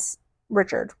that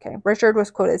Richard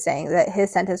was quoted saying that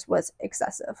his sentence was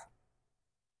excessive.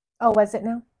 Oh, was it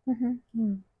now?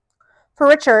 Mm-hmm. For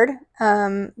Richard,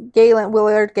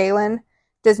 Willard Galen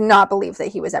does not believe that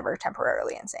he was ever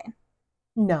temporarily insane.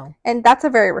 No. And that's a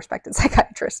very respected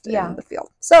psychiatrist in the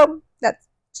field. So that's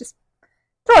just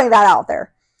throwing that out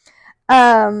there.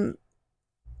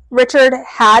 Richard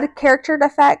had character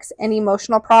defects and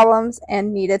emotional problems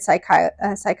and needed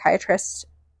psychiatrist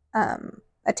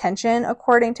attention,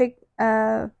 according to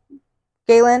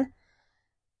Galen.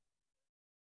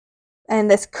 And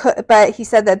but he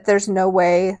said that there's no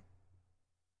way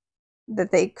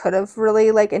that they could have really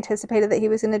anticipated that he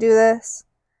was going to do this.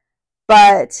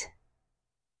 But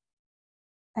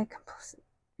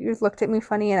you looked at me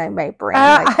funny, and my brain.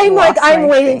 I'm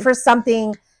waiting for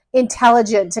something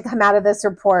intelligent to come out of this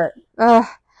report.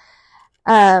 That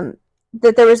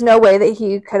there was no way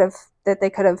that they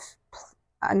could have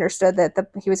understood that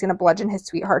he was going to bludgeon his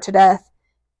sweetheart to death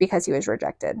because he was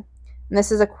rejected. And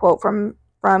this is a quote from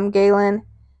Galen.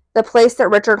 The place that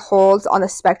Richard holds on the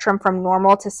spectrum from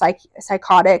normal to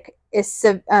psychotic is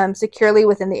securely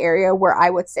within the area where I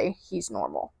would say he's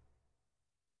normal.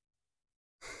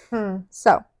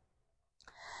 So,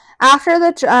 after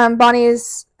the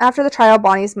trial,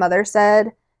 Bonnie's mother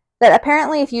said that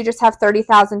apparently if you just have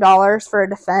 $30,000 for a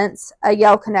defense, a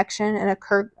Yale connection, and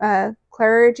a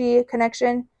clergy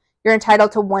connection, you're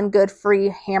entitled to one good free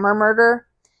hammer murder.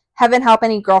 Heaven help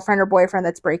any girlfriend or boyfriend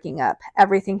that's breaking up.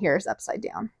 Everything here is upside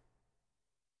down.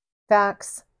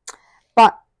 Facts.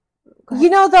 But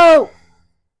though,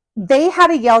 they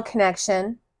had a Yale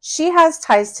connection. She has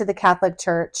ties to the Catholic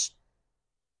Church.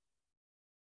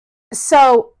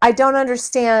 So I don't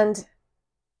understand.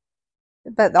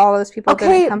 But all those people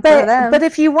didn't come for them. But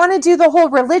if you want to do the whole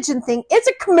religion thing, it's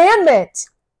a commandment.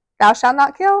 Thou shalt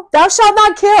not kill. Thou shalt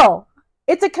not kill.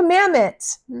 It's a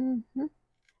commandment. Mm-hmm.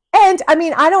 And I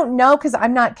mean, I don't know, because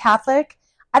I'm not Catholic.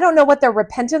 I don't know what their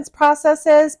repentance process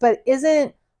is, but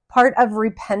isn't part of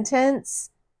repentance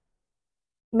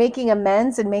making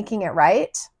amends and making it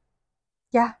right?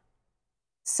 Yeah.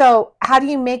 So how do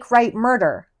you make right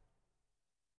murder?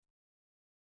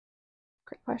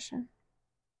 Great question.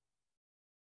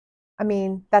 I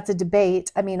mean, that's a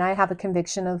debate. I mean, I have a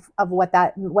conviction of what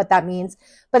that means,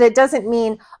 but it doesn't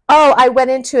mean, oh, I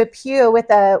went into a pew with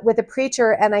a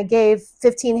preacher and I gave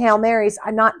 15 Hail Marys.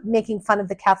 I'm not making fun of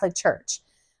the Catholic Church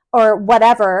or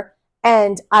whatever,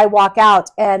 and I walk out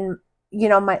and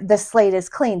the slate is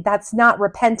clean. That's not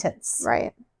repentance,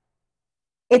 right?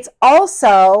 It's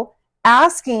also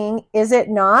asking. Is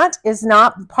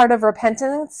not part of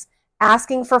repentance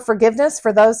asking for forgiveness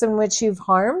for those in which you've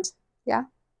harmed? Yeah.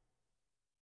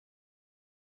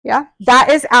 Yeah.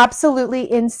 That is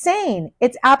absolutely insane.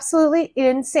 It's absolutely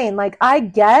insane. Like, I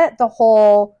get the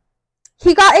whole...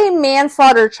 He got a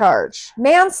manslaughter charge.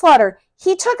 Manslaughter.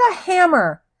 He took a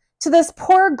hammer to this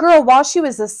poor girl while she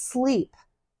was asleep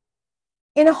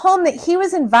in a home that he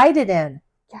was invited in.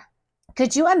 Yeah.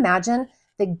 Could you imagine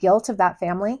the guilt of that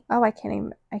family? Oh, I can't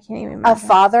even imagine. A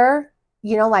father,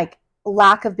 like,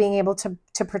 lack of being able to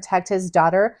protect his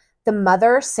daughter. The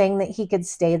mother saying that he could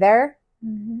stay there.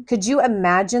 Mm-hmm. Could you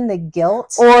imagine the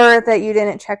guilt? Or that you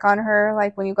didn't check on her,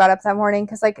 like, when you got up that morning,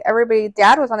 because, like,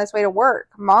 dad was on his way to work.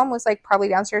 Mom was, like, probably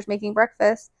downstairs making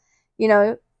breakfast.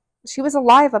 She was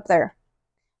alive up there.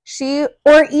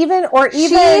 Or even what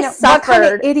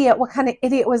kind of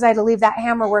idiot was I to leave that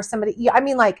hammer where somebody, I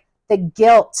mean, like, the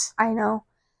guilt. I know.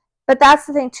 But that's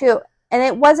the thing, too. And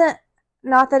it wasn't,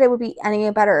 not that it would be any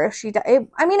better if she died.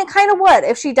 I mean, it kind of would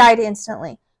if she died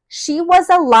instantly. She was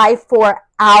alive for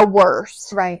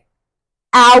hours. Right.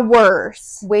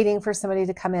 Hours. Waiting for somebody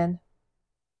to come in.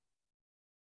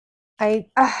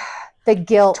 The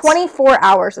guilt. 24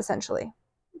 hours, essentially.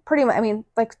 Pretty much, I mean,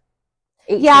 like,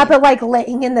 18. Yeah, but like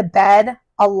laying in the bed,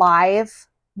 alive,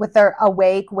 with her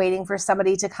awake, waiting for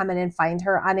somebody to come in and find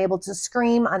her, unable to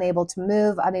scream, unable to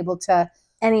move, unable to...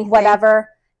 anything. Whatever.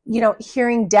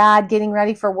 Hearing dad getting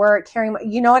ready for work,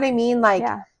 you know what I mean? Like,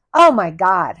 yeah. Oh my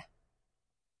God.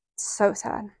 So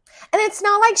sad. And it's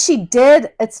not like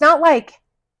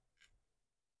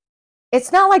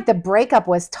it's not like the breakup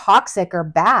was toxic or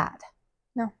bad.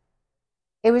 No.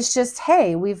 It was just,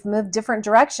 hey, we've moved different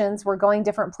directions. We're going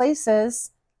different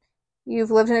places. You've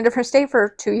lived in a different state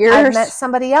for 2 years. I've met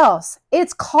somebody else.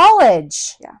 It's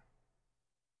college. Yeah.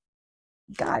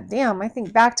 God damn. I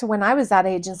think back to when I was that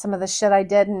age and some of the shit I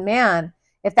did. And man,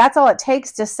 if that's all it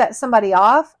takes to set somebody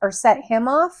off or set him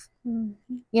off,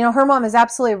 her mom is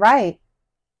absolutely right.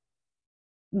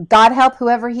 God help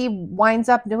whoever he winds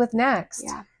up with next.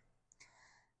 Yeah.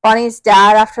 Bonnie's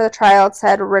dad, after the trial,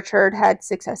 said Richard had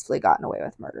successfully gotten away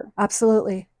with murder.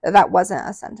 Absolutely. That wasn't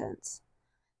a sentence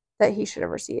that he should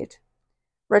have received.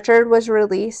 Richard was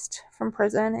released from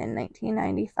prison in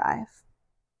 1995.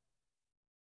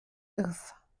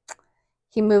 Oof.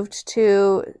 He moved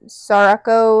to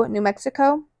Saraco, New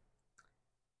Mexico.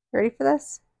 You ready for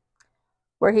this?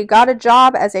 Where he got a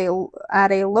job at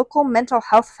a local mental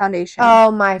health foundation.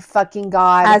 Oh my fucking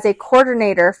God. As a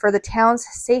coordinator for the town's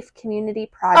Safe Community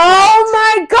Project. Oh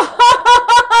my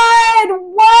God!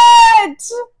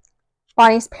 What?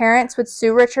 Bonnie's parents would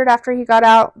sue Richard after he got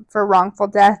out for wrongful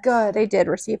death. Good. They did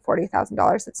receive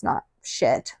 $40,000. That's not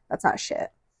shit. That's not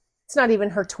shit. It's not even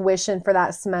her tuition for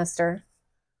that semester.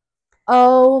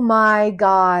 Oh my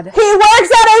God. He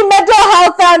works at a mental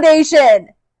health foundation!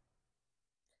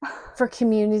 For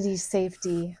community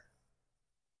safety.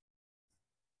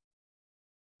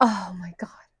 Oh my God.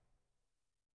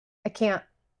 I can't.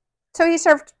 So he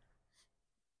served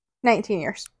 19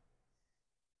 years.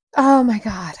 Oh my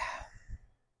God.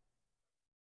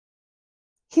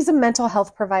 He's a mental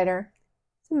health provider.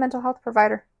 He's a mental health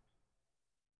provider.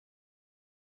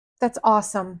 That's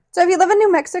awesome. So if you live in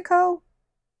New Mexico,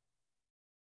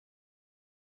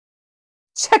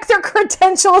 check their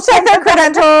credentials.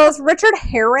 Richard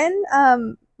Herron.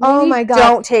 Oh my God.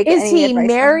 Don't take. Is he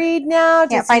married now?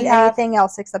 Can't find anything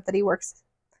else except that he works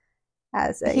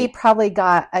He probably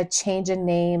got a change in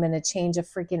name and a change of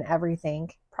freaking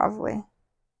everything. Probably.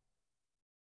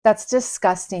 That's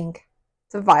disgusting.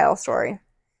 It's a vile story.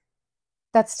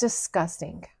 That's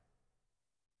disgusting.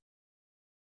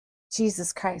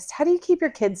 Jesus Christ. How do you keep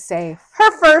your kids safe?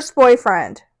 Her first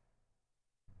boyfriend.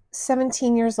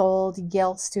 17 years old,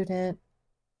 Yale student.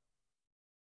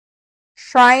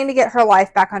 Trying to get her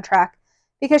life back on track.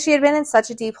 Because she had been in such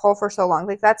a deep hole for so long.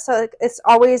 Like, that's so, like, it's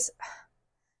always,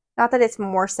 not that it's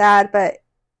more sad, but,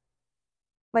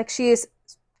 like, she's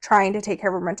trying to take care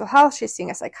of her mental health. She's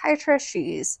seeing a psychiatrist.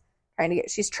 She's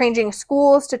changing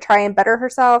schools to try and better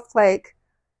herself. Like,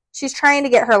 she's trying to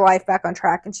get her life back on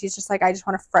track. And she's just like, I just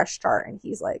want a fresh start. And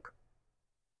he's like,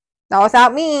 not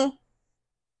without me.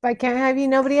 If I can't have you,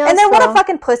 nobody else. And then what a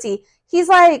fucking pussy. He's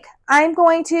like, I'm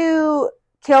going to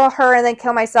kill her and then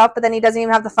kill myself, but then he doesn't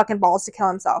even have the fucking balls to kill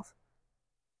himself.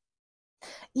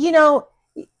 You know,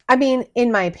 I mean,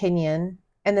 in my opinion,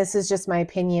 and this is just my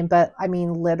opinion, but I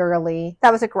mean, literally.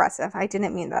 That was aggressive. I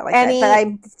didn't mean that like that, but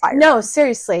I'm fired. No,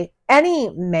 seriously. Any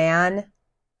man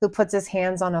who puts his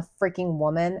hands on a freaking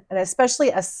woman, and especially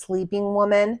a sleeping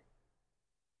woman,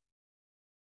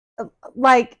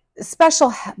 like,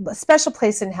 special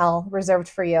place in hell reserved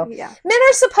for you. Yeah. Men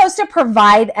are supposed to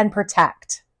provide and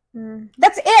protect.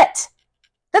 That's it.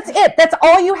 That's it. That's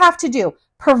all you have to do.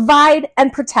 Provide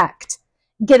and protect.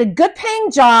 Get a good paying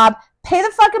job, pay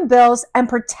the fucking bills, and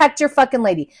protect your fucking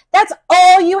lady. That's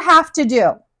all you have to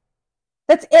do.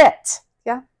 That's it.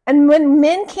 Yeah. And when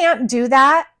men can't do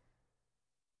that,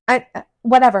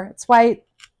 whatever. It's why,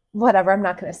 whatever. I'm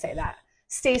not going to say that.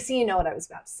 Stacey, you know what I was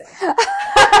about to say.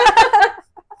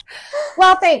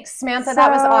 Well, thanks, Samantha.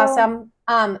 That was awesome.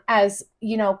 As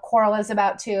you know, Coral is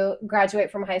about to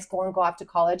graduate from high school and go off to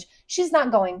college. She's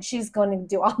not going. She's going to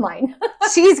do online.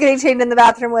 She's getting chained in the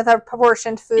bathroom with a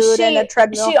portioned food and a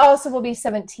treadmill. She also will be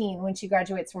 17 when she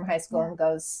graduates from high school and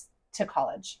goes to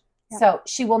college. Yeah. So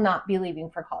she will not be leaving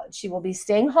for college. She will be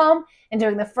staying home and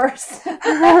doing the first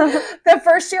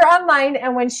year online.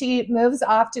 And when she moves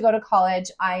off to go to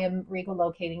college, I am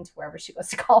relocating to wherever she goes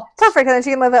to college. Perfect. And then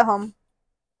she can live at home.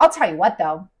 I'll tell you what,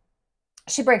 though.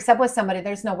 She breaks up with somebody.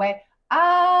 There's no way.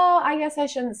 Oh, I guess I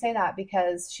shouldn't say that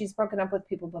because she's broken up with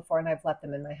people before and I've let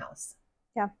them in my house.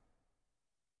 Yeah.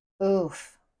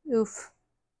 Oof.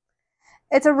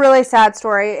 It's a really sad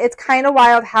story. It's kind of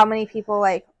wild how many people,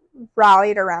 like,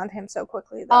 rallied around him so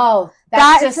quickly, though. Oh,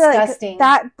 that's disgusting. Like,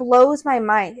 that blows my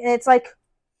mind. And it's like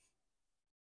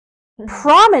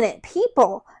prominent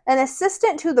people. An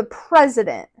assistant to the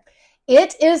president.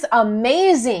 It is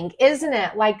amazing, isn't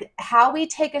it? Like how we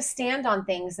take a stand on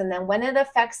things and then when it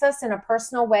affects us in a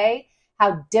personal way,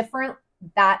 how different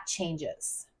that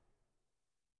changes.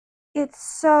 It's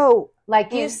so...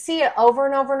 Like you see it over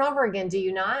and over and over again, do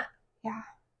you not? Yeah.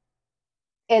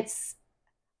 It's,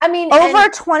 I mean... Over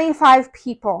 25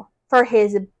 people for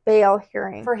his bail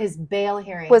hearing.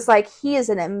 Was like, he is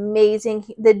an amazing...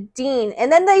 The dean. And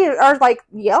then they are like,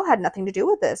 Yale had nothing to do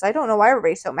with this. I don't know why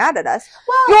everybody's so mad at us.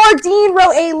 Well, your dean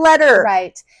wrote a letter.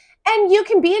 Right. And you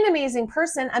can be an amazing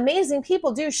person. Amazing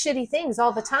people do shitty things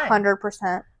all the time.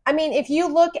 100%. I mean, if you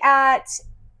look at,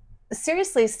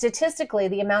 seriously, statistically,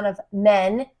 the amount of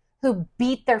men who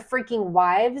beat their freaking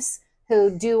wives, who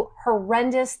do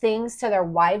horrendous things to their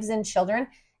wives and children,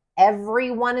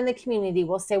 everyone in the community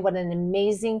will say what an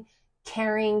amazing,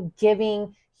 caring,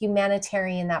 giving,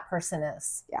 humanitarian that person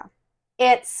is. Yeah.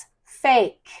 It's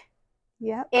fake.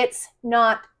 Yep. It's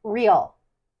not real.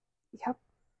 Yep.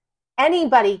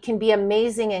 Anybody can be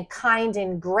amazing and kind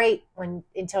and great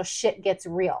until shit gets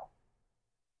real.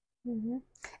 Mm-hmm.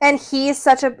 And he's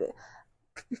such a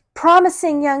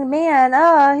promising young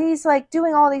man. He's like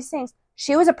doing all these things.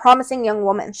 She was a promising young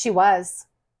woman. She was.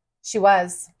 She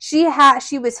was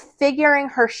figuring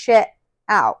her shit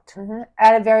out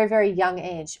at a very, very young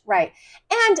age. Right.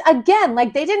 And again,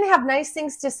 like they didn't have nice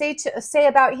things to say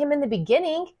about him in the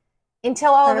beginning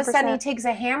until all 100%. Of a sudden he takes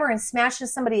a hammer and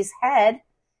smashes somebody's head.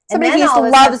 Somebody he used to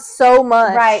love so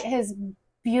much. Right. His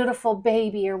beautiful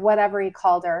baby or whatever he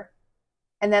called her.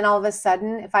 And then all of a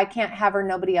sudden, if I can't have her,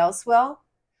 nobody else will.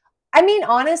 I mean,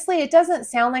 honestly, it doesn't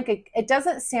sound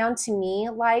to me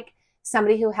like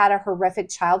somebody who had a horrific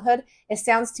childhood. It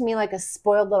sounds to me like a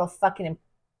spoiled little fucking,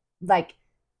 like,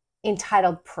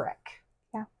 entitled prick.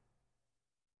 Yeah.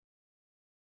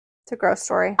 It's a gross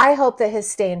story. I hope that his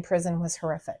stay in prison was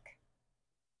horrific.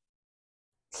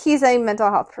 He's a mental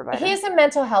health provider. He's a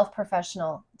mental health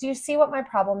professional. Do you see what my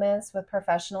problem is with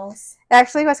professionals? It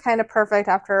actually was kind of perfect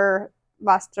after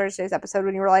last Thursday's episode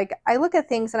when you were like, I look at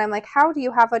things and I'm like, how do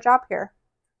you have a job here?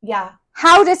 Yeah.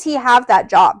 How does he have that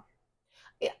job?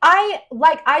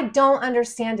 I don't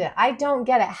understand it. I don't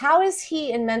get it. How is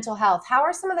he in mental health? How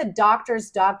are some of the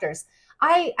doctors?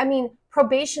 I mean,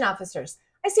 probation officers.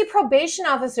 I see probation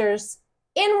officers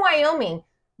in Wyoming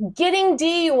getting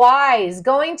DUIs,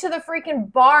 going to the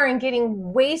freaking bar and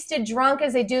getting wasted drunk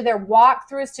as they do their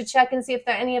walkthroughs to check and see if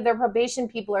any of their probation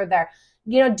people are there.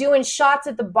 You know, doing shots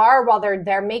at the bar while they're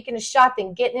there, making a shot,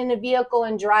 then getting in a vehicle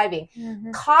and driving.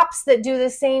 Mm-hmm. Cops that do the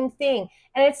same thing.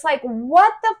 And it's like,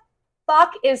 what the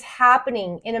fuck is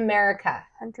happening in America?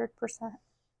 100%.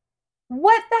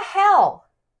 What the hell?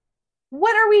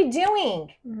 What are we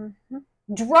doing? Mm-hmm.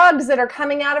 Drugs that are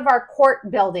coming out of our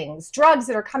court buildings, drugs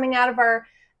that are coming out of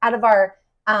our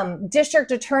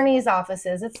district attorney's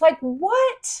offices. It's like,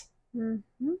 what?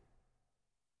 Mm-hmm.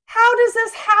 How does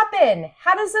this happen?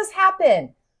 How does this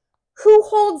happen? Who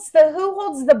holds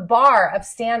the bar of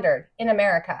standard in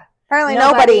America? Apparently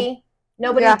nobody.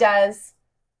 Nobody does.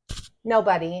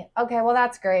 Nobody. Okay, well,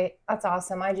 that's great. That's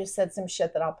awesome. I just said some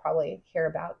shit that I'll probably hear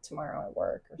about tomorrow at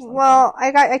work or something. Well,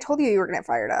 I told you were going to get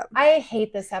fired up. I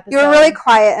hate this episode. You were really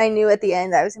quiet. I knew at the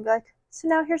end I was going to be like, so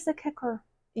now here's the kicker.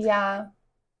 Yeah.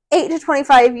 8 to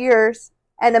 25 years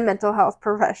and a mental health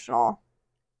professional.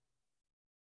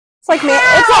 It's like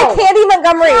Candy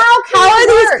Montgomery. How are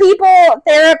these people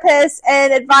therapists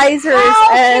and advisors? How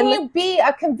can you be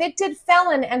a convicted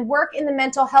felon and work in the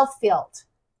mental health field?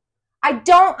 I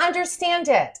don't understand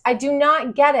it. I do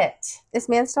not get it. Is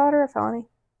manslaughter a felony?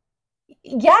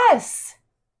 Yes.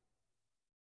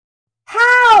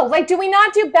 How? Like, do we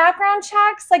not do background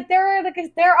checks? Like,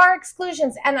 there are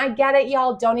exclusions, and I get it,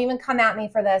 y'all. Don't even come at me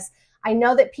for this. I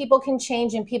know that people can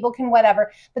change and people can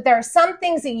whatever, but there are some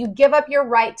things that you give up your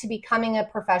right to becoming a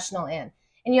professional in.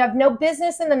 And you have no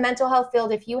business in the mental health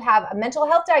field if you have a mental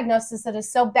health diagnosis that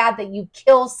is so bad that you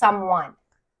kill someone.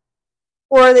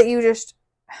 Or that you just...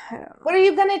 What are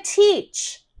you going to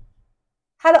teach?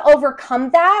 How to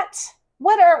overcome that?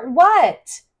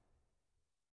 What?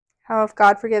 How if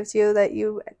God forgives you that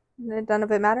none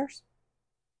of it matters?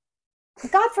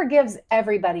 God forgives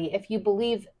everybody if you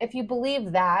believe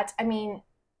that. I mean,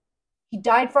 he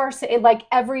died for our sin. Like,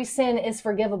 every sin is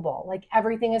forgivable. Like,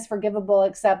 everything is forgivable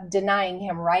except denying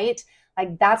him, right?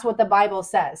 Like, that's what the Bible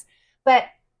says. But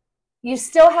you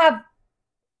still have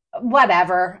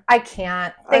whatever. I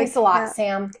can't. Thanks a lot,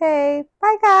 Sam. Okay.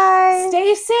 Bye, guys.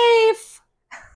 Stay safe.